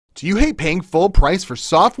Do you hate paying full price for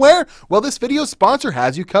software? Well, this video sponsor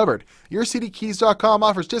has you covered. YourCDKeys.com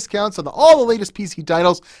offers discounts on all the latest PC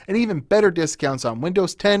titles and even better discounts on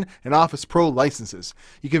Windows 10 and Office Pro licenses.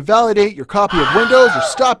 You can validate your copy of Windows or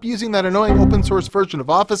stop using that annoying open source version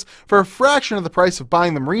of Office for a fraction of the price of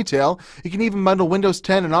buying them retail. You can even bundle Windows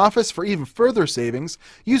 10 and Office for even further savings.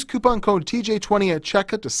 Use coupon code TJ20 at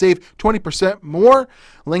checkout to save 20% more.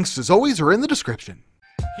 Links, as always, are in the description.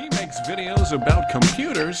 He makes videos about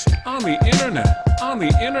computers on the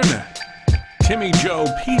internet. Timmy Joe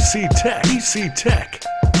PC Tech,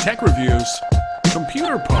 tech reviews,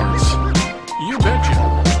 computer parts. You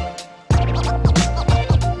betcha.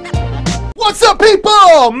 What's up,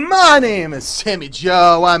 people? My name is Timmy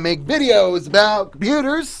Joe. I make videos about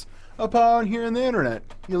computers upon here on the internet.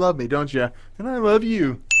 You love me, don't you? And I love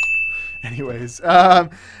you. Anyways,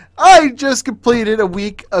 I just completed a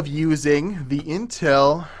week of using the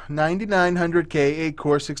Intel 9900K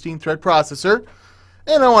 8-core 16-thread processor,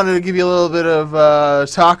 and I wanted to give you a little bit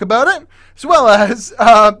of talk about it, as well as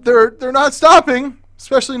they're not stopping,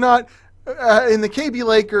 especially not in the KB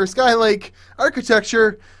Lake or Skylake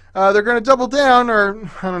architecture. They're going to double down, or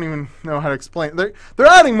I don't even know how to explain. They're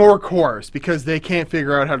adding more cores because they can't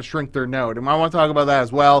figure out how to shrink their node, and I want to talk about that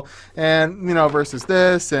as well. And versus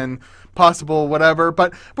this and possible whatever.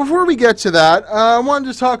 But before we get to that, I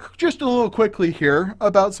wanted to talk just a little quickly here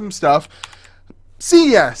about some stuff.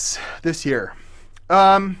 CES this year.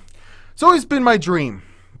 It's always been my dream.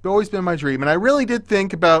 And I really did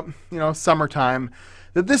think about summertime,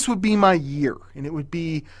 that this would be my year, and it would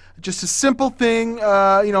be just a simple thing.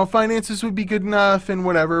 Finances would be good enough and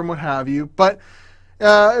whatever and what have you. But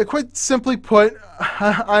quite simply put,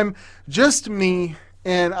 I'm just me,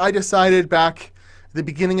 and I decided back at the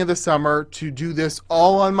beginning of the summer to do this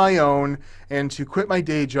all on my own and to quit my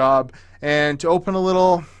day job and to open a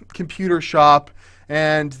little computer shop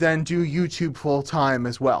and then do YouTube full time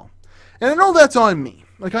as well. And I know that's on me.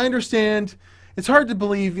 Like, I understand. It's hard to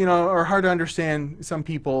believe, or hard to understand some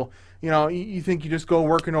people, you think you just go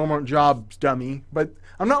work a normal job, dummy. But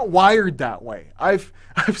I'm not wired that way. I've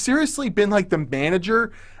seriously been like the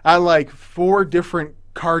manager at like 4 different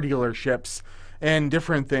car dealerships and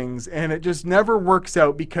different things, and it just never works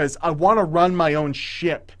out because I want to run my own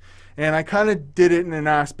ship. And I kind of did it in an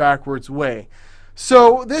ass backwards way.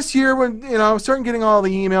 So this year, when I was starting getting all the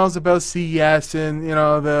emails about CES and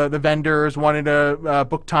the vendors wanted to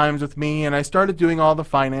book times with me, and I started doing all the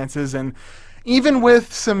finances, and even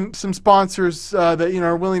with some sponsors that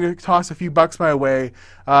are willing to toss a few bucks my way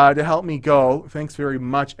to help me go. Thanks very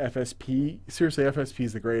much, FSP. Seriously, FSP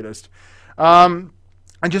is the greatest.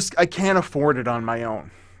 I can't afford it on my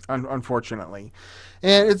own, unfortunately.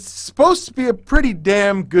 And it's supposed to be a pretty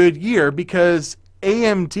damn good year because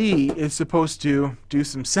AMD is supposed to do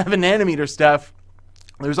some 7nm stuff.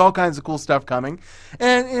 There's all kinds of cool stuff coming.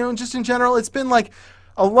 And, just in general, it's been like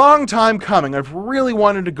a long time coming. I've really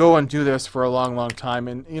wanted to go and do this for a long, long time.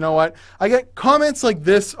 And you know what? I get comments like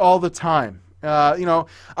this all the time.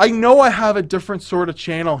 I know I have a different sort of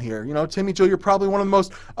channel here. Timmy Joe, you're probably one of the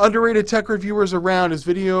most underrated tech reviewers around. His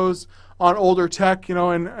videos on older tech, and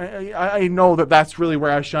I know that that's really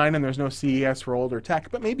where I shine, and there's no CES for older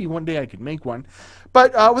tech, but maybe one day I could make one.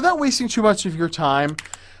 But without wasting too much of your time,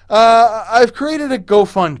 I've created a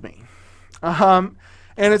GoFundMe, and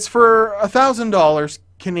it's for $1,000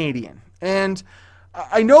 Canadian. And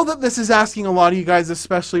I know that this is asking a lot of you guys,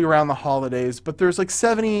 especially around the holidays, but there's like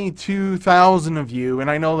 72,000 of you, and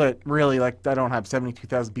I know that really, I don't have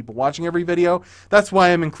 72,000 people watching every video. That's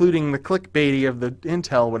why I'm including the clickbaity of the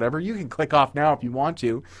Intel, whatever. You can click off now if you want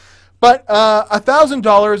to. But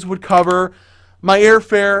 $1,000 would cover my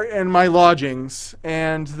airfare and my lodgings,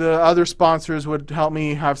 and the other sponsors would help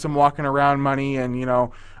me have some walking around money, and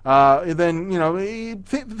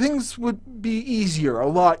things would be easier, a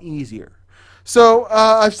lot easier. So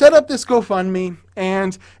I've set up this GoFundMe,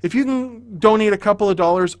 and if you can donate a couple of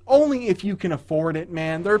dollars, only if you can afford it,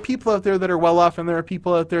 man. There are people out there that are well off, and there are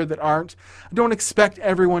people out there that aren't. I don't expect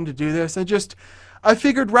everyone to do this. I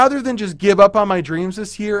figured rather than just give up on my dreams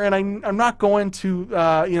this year, and I'm not going to,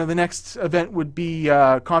 the next event would be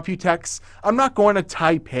Computex. I'm not going to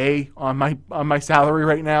Taipei on my salary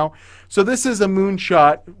right now. So this is a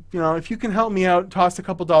moonshot. If you can help me out, toss a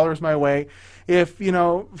couple dollars my way. If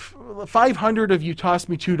 500 of you toss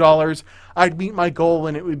me $2, I'd meet my goal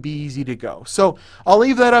and it would be easy to go. So I'll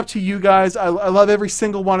leave that up to you guys. I love every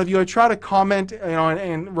single one of you. I try to comment,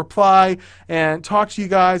 and reply and talk to you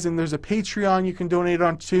guys. And there's a Patreon you can donate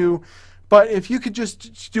on too. But if you could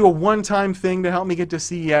just do a one-time thing to help me get to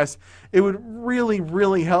CES, it would really,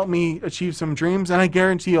 really help me achieve some dreams. And I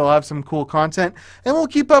guarantee you'll have some cool content. And we'll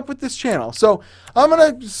keep up with this channel. So I'm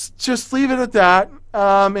going to just leave it at that.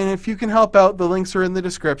 And if you can help out, the links are in the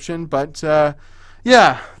description. But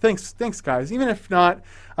yeah, thanks guys. Even if not,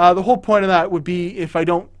 the whole point of that would be if I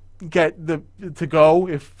don't get to go,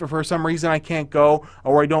 if for some reason I can't go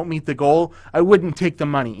or I don't meet the goal, I wouldn't take the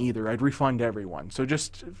money either. I'd refund everyone. So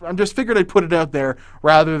I'm just figured I'd put it out there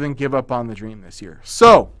rather than give up on the dream this year.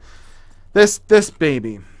 So this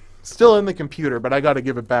baby still in the computer, but I got to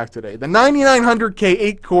give it back today. The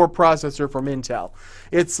 9900K 8-core processor from Intel.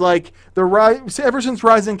 It's like ever since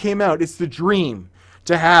Ryzen came out, it's the dream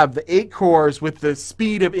to have the 8 cores with the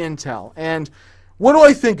speed of Intel. And what do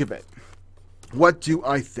I think of it? What do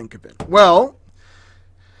I think of it? Well,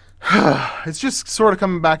 it's just sort of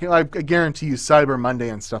coming back. I guarantee you Cyber Monday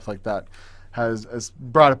and stuff like that has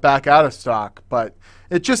brought it back out of stock. But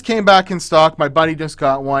it just came back in stock. My buddy just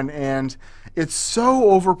got one, and it's so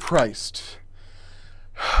overpriced.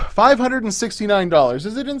 $569.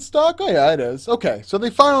 Is it in stock? Oh, yeah, it is. Okay, so they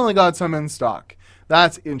finally got some in stock.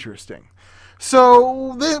 That's interesting.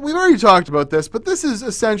 So we've already talked about this, but this is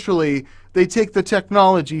essentially, they take the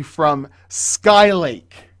technology from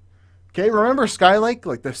Skylake. Okay, remember Skylake,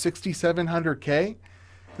 like the 6700K?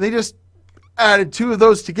 They just added 2 of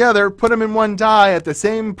those together, put them in one die at the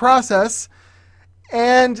same process,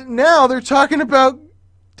 and now they're talking about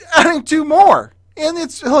adding 2 more. And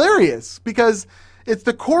it's hilarious because it's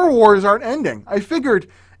the core wars aren't ending. I figured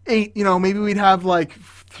 8, maybe we'd have like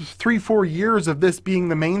 3-4 years of this being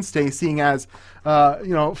the mainstay, seeing as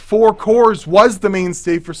 4 cores was the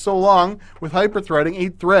mainstay for so long with hyper-threading,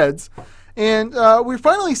 8 threads. And we're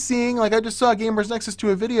finally seeing, like I just saw Gamers Nexus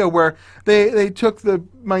to a video where they took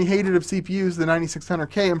my hated of CPUs, the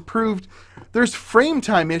 9600K, and proved there's frame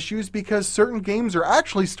time issues because certain games are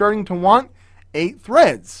actually starting to want 8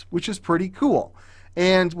 threads, which is pretty cool.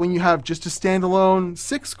 And when you have just a standalone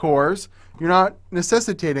 6 cores, you're not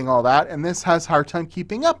necessitating all that, and this has a hard time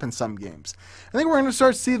keeping up in some games. I think we're going to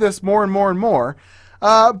start to see this more and more and more.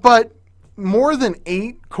 But more than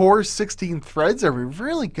 8 cores, 16 threads, are we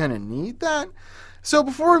really going to need that? So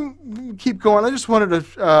before we keep going, I just wanted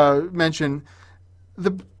to mention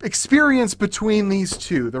the experience between these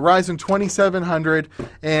two, the Ryzen 2700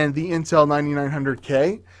 and the Intel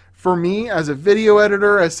 9900K. For me, as a video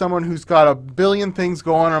editor, as someone who's got a billion things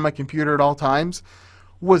going on my computer at all times,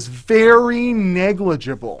 was very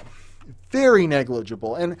negligible. Very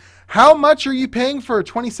negligible. And how much are you paying for a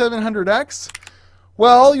 2700X?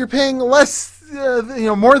 Well, you're paying less,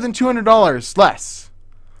 more than $200 less.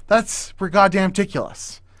 That's goddamn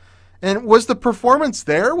ridiculous. And was the performance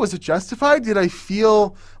there? Was it justified? Did I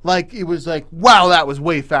feel like it was like, wow, that was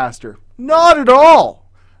way faster? Not at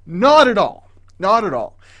all. Not at all. Not at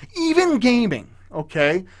all. Even gaming,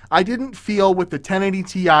 okay? I didn't feel with the 1080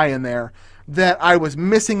 Ti in there that I was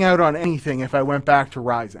missing out on anything if I went back to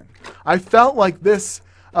Ryzen. I felt like this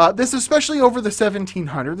especially over the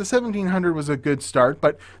 1700. The 1700 was a good start,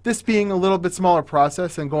 but this being a little bit smaller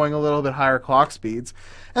process and going a little bit higher clock speeds.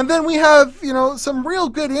 And then we have, some real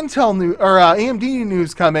good Intel news, or AMD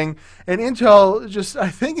news coming, and Intel just, I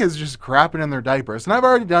think, is just crapping in their diapers. And I've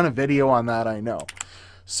already done a video on that, I know.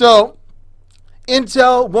 So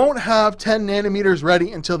Intel won't have 10 nanometers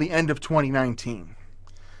ready until the end of 2019.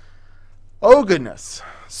 Oh, goodness.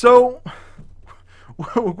 So,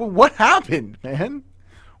 what happened, man?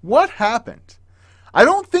 What happened? I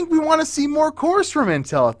don't think we want to see more cores from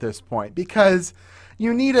Intel at this point because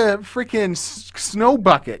you need a freaking snow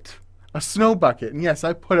bucket. A snow bucket. And yes,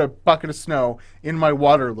 I put a bucket of snow in my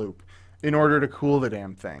water loop in order to cool the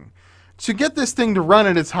damn thing, to get this thing to run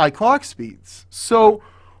at its high clock speeds. So,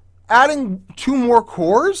 adding 2 more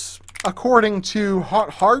cores, according to Hot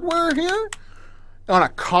Hardware here, on a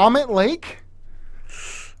Comet Lake,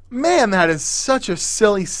 man, that is such a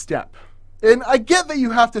silly step. And I get that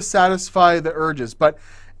you have to satisfy the urges, but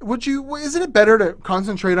isn't it better to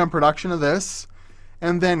concentrate on production of this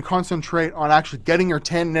and then concentrate on actually getting your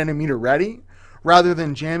 10 nanometer ready rather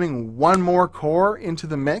than jamming 1 more core into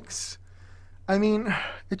the mix? I mean,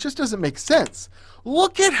 it just doesn't make sense.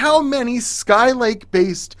 Look at how many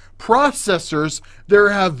Skylake-based processors there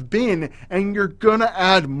have been, and you're gonna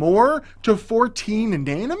add more to 14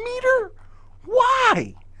 nanometer?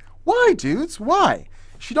 Why? Why, dudes? Why?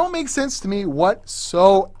 She don't make sense to me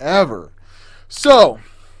whatsoever. So,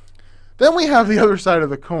 then we have the other side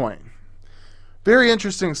of the coin. Very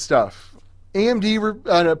interesting stuff. AMD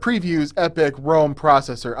previews EPYC Rome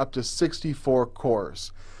processor up to 64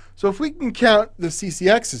 cores. So if we can count the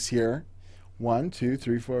CCXs here, 1, 2,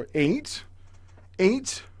 3, 4, 8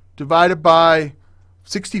 divided by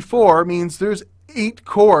 64 means there's 8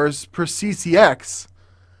 cores per CCX.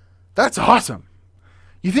 That's awesome.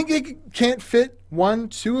 You think they can't fit 1,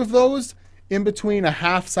 2 of those in between a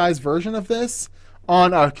half-size version of this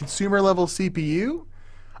on a consumer-level CPU?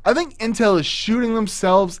 I think Intel is shooting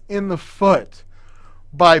themselves in the foot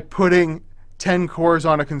by putting 10 cores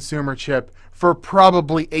on a consumer chip for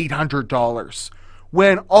probably $800,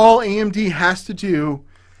 when all AMD has to do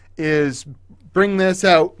is bring this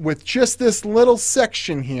out with just this little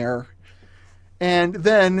section here, and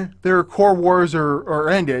then their core wars are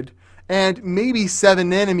ended, and maybe 7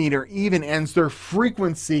 nanometer even ends their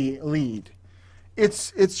frequency lead.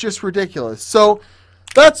 It's just ridiculous. So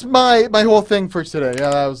that's my whole thing for today. Yeah,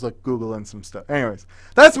 I was like Googling some stuff. Anyways,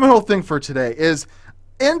 that's my whole thing for today, is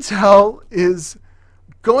Intel is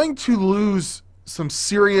going to lose some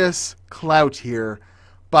serious clout here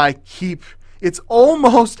by it's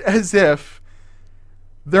almost as if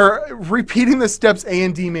they're repeating the steps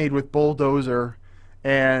AMD made with Bulldozer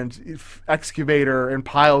and Excavator and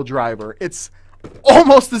Pile Driver. It's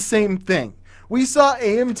almost the same thing. We saw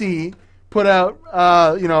AMD put out,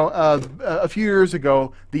 a few years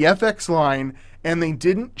ago, the FX line, and they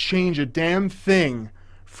didn't change a damn thing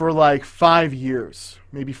for like 5 years,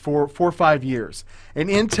 maybe 4 or 5 years. And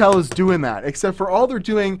Intel is doing that, except for all they're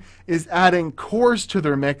doing is adding cores to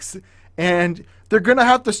their mix, and they're going to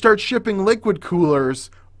have to start shipping liquid coolers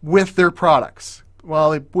with their products.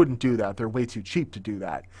 Well, they wouldn't do that. They're way too cheap to do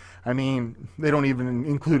that. I mean, they don't even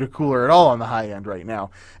include a cooler at all on the high end right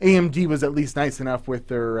now. AMD was at least nice enough with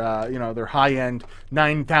their, their high-end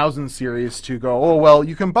 9000 series to go, oh, well,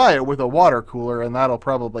 you can buy it with a water cooler, and that'll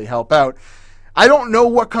probably help out. I don't know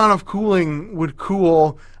what kind of cooling would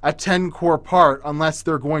cool a 10-core part unless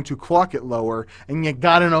they're going to clock it lower, and you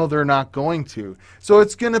gotta know they're not going to. So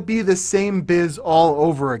it's going to be the same biz all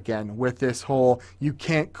over again with this whole, you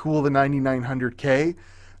can't cool the 9900K.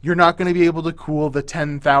 You're not going to be able to cool the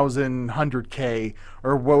 10,100K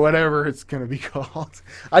or whatever it's going to be called.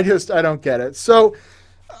 I don't get it. So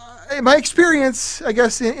my experience, I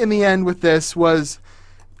guess, in the end with this was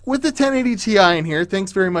with the 1080 Ti in here.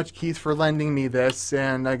 Thanks very much, Keith, for lending me this,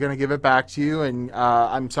 and I'm going to give it back to you. And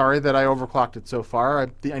I'm sorry that I overclocked it so far.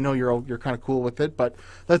 I know you're kind of cool with it, but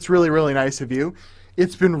that's really, really nice of you.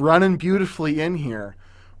 It's been running beautifully in here.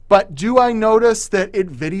 But do I notice that it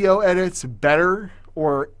video edits better,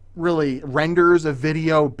 or really renders a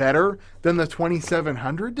video better than the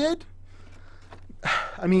 2700 did?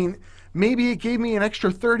 I mean, maybe it gave me an extra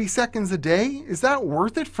 30 seconds a day. Is that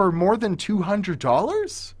worth it for more than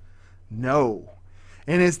 $200? No.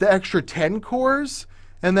 And is the extra 10 cores?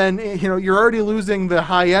 And then, you're already losing the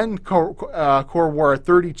high-end core war at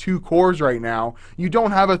 32 cores right now. You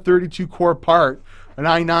don't have a 32-core part, an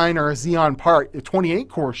i9 or a Xeon part. A 28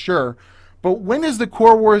 core, sure. But when is the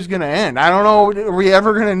core wars going to end? I don't know. Are we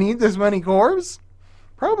ever going to need this many cores?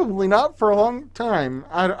 Probably not for a long time.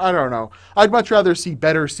 I don't know. I'd much rather see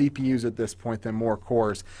better CPUs at this point than more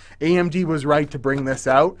cores. AMD was right to bring this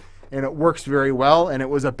out, and it works very well, and it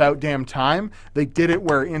was about damn time. They did it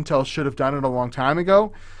where Intel should have done it a long time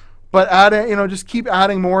ago. But just keep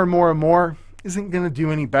adding more and more and more isn't going to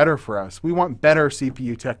do any better for us. We want better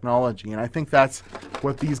CPU technology, and I think that's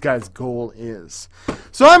what these guys' goal is.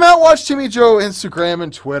 So I'm at Watch Timmy Joe, Instagram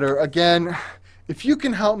and Twitter. Again, if you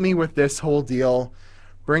can help me with this whole deal,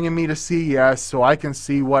 bringing me to CES so I can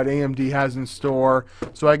see what AMD has in store,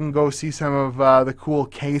 so I can go see some of the cool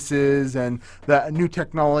cases and the new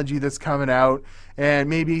technology that's coming out. And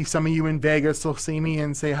maybe some of you in Vegas will see me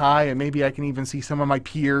and say hi, and maybe I can even see some of my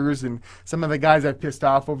peers and some of the guys I've pissed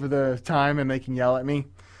off over the time, and they can yell at me.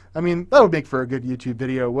 I mean, that would make for a good YouTube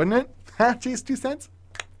video, wouldn't it? Geez, 2 cents?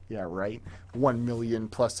 Yeah, right. 1 million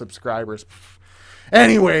plus subscribers.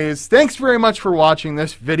 Anyways, thanks very much for watching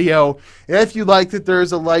this video. If you liked it,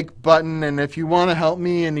 there's a like button, and if you want to help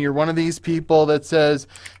me and you're one of these people that says,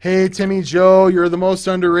 hey, Timmy Joe, you're the most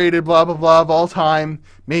underrated blah, blah, blah of all time,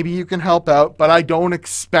 maybe you can help out, but I don't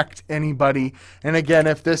expect anybody. And again,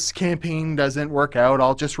 if this campaign doesn't work out,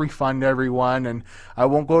 I'll just refund everyone, and I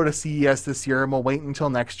won't go to CES this year, and we'll wait until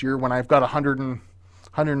next year when I've got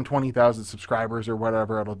 120,000 subscribers or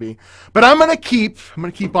whatever it'll be. But I'm going to keep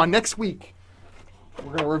on next week.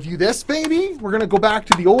 We're going to review this, baby. We're going to go back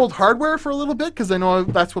to the old hardware for a little bit because I know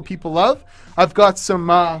that's what people love. I've got some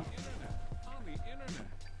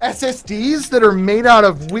SSDs that are made out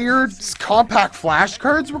of weird compact flash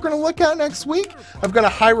cards we're going to look at next week. I've got a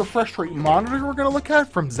high refresh rate monitor we're going to look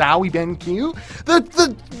at from Zowie BenQ. The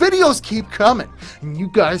videos keep coming. And you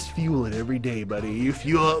guys fuel it every day, buddy. You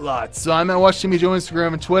fuel it lots. So I'm at Watch Timmy Joe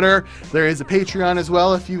Instagram and Twitter. There is a Patreon as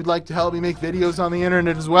well if you'd like to help me make videos on the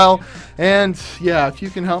internet as well. And yeah, if you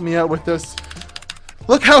can help me out with this.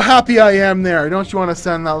 Look how happy I am there. Don't you want to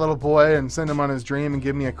send that little boy and send him on his dream and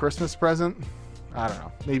give me a Christmas present? I don't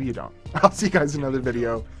know. Maybe you don't. I'll see you guys in another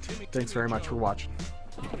video. Thanks very much for watching.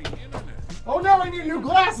 Oh no, I need new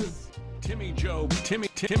glasses! Timmy Joe.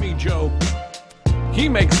 He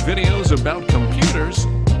makes videos about computers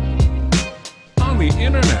on the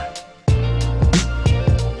internet.